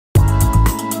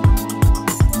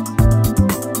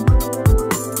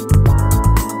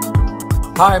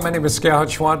Hi, my name is Gerhard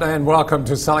Gschwandtner and welcome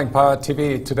to Selling Power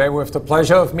TV. Today we have the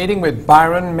pleasure of meeting with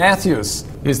Byron Matthews.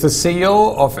 He's the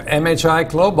CEO of MHI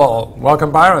Global.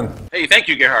 Welcome, Byron. Hey, thank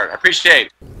you, Gerhard. I appreciate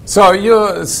it. So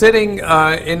you're sitting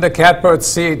in the catbird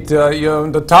seat. You're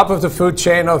on the top of the food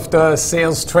chain of the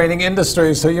sales training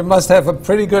industry, so you must have a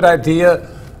pretty good idea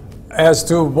as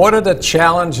to what are the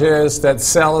challenges that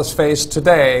sellers face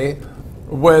today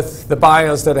with the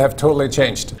buyers that have totally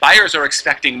changed. Buyers are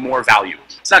expecting more value.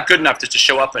 It's not good enough just to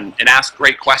show up and ask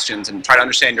great questions and try to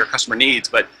understand your customer needs,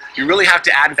 but you really have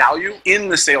to add value in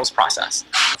the sales process.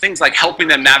 Things like helping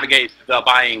them navigate the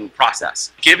buying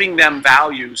process, giving them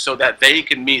value so that they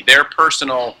can meet their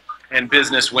personal and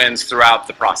business wins throughout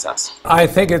the process. I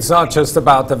think it's not just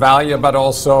about the value, but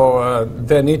also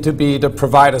there need to be the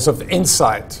providers of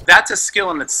insight. That's a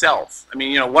skill in itself. I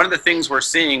mean, one of the things we're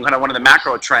seeing, one of the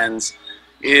macro trends,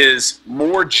 is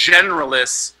more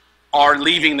generalists are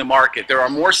leaving the market. There are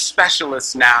more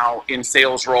specialists now in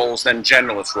sales roles than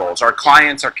generalist roles. Our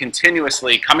clients are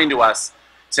continuously coming to us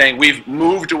saying we've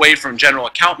moved away from general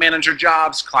account manager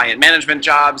jobs, client management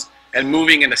jobs, and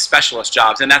moving into specialist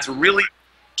jobs. And that's really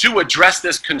to address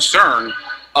this concern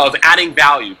of adding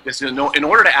value. Because in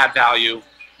order to add value,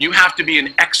 you have to be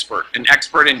an expert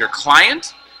in your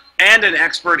client and an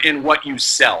expert in what you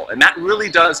sell. And that really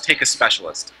does take a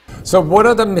specialist. So what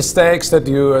are the mistakes that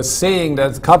you are seeing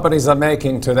that companies are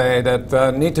making today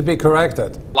that need to be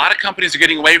corrected? A lot of companies are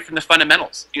getting away from the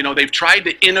fundamentals. They've tried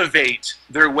to innovate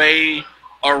their way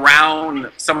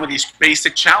around some of these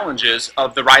basic challenges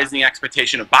of the rising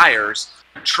expectation of buyers,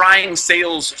 trying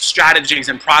sales strategies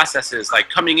and processes like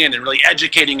coming in and really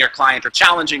educating your client or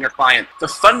challenging your client. The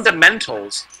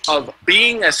fundamentals of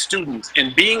being a student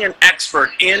and being an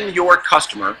expert in your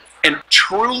customer and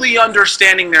truly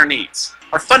understanding their needs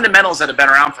are fundamentals that have been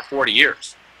around for 40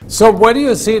 years. So what do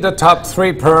you see the top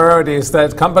 3 priorities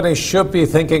that companies should be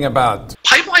thinking about?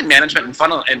 Pipeline management and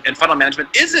funnel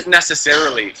management isn't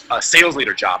necessarily a sales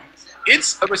leader job.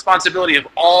 It's a responsibility of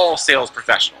all sales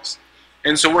professionals.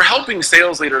 And so we're helping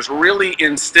sales leaders really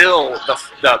instill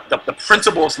the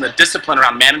principles and the discipline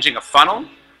around managing a funnel,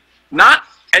 not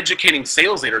educating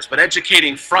sales leaders, but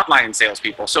educating frontline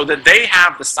salespeople so that they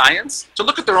have the science to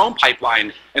look at their own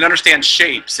pipeline and understand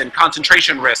shapes and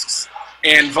concentration risks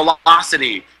and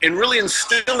velocity, and really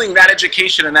instilling that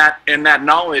education and that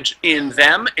knowledge in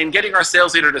them and getting our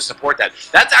sales leader to support that.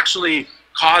 That's actually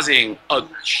causing a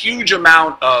huge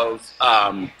amount of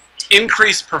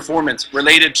increased performance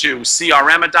related to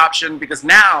CRM adoption, because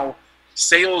now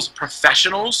sales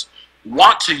professionals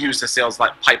want to use the sales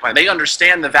pipeline. They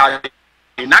understand the value,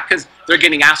 not because they're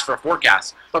getting asked for a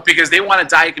forecast, but because they want to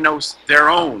diagnose their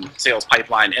own sales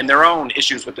pipeline and their own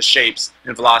issues with the shapes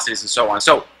and velocities and so on.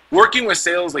 So working with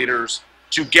sales leaders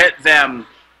to get them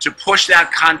to push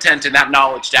that content and that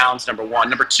knowledge down is number 1.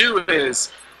 Number 2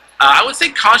 is, I would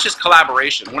say, conscious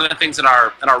collaboration. One of the things in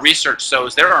our research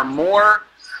shows there are more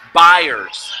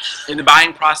buyers in the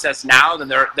buying process now than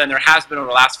there has been over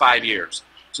the last 5 years.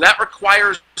 So that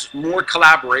requires more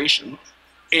collaboration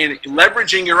in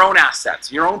leveraging your own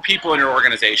assets, your own people in your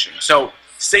organization. So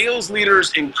sales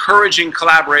leaders encouraging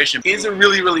collaboration is a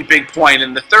really, really big point.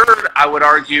 And the third, I would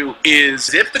argue,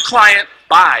 is if the client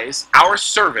buys our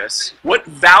service, what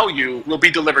value will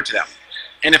be delivered to them?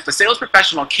 And if the sales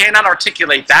professional cannot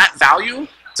articulate that value,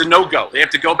 it's a no-go. They have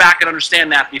to go back and understand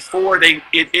that before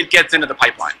it gets into the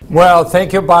pipeline. Well,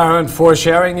 thank you, Byron, for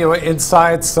sharing your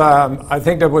insights. I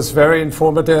think that was very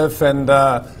informative, and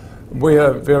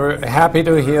we're very happy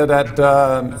to hear that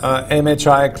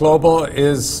MHI Global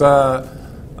is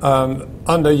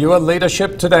under your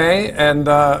leadership today,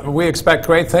 and we expect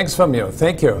great things from you.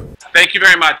 Thank you. Thank you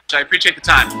very much. I appreciate the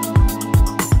time.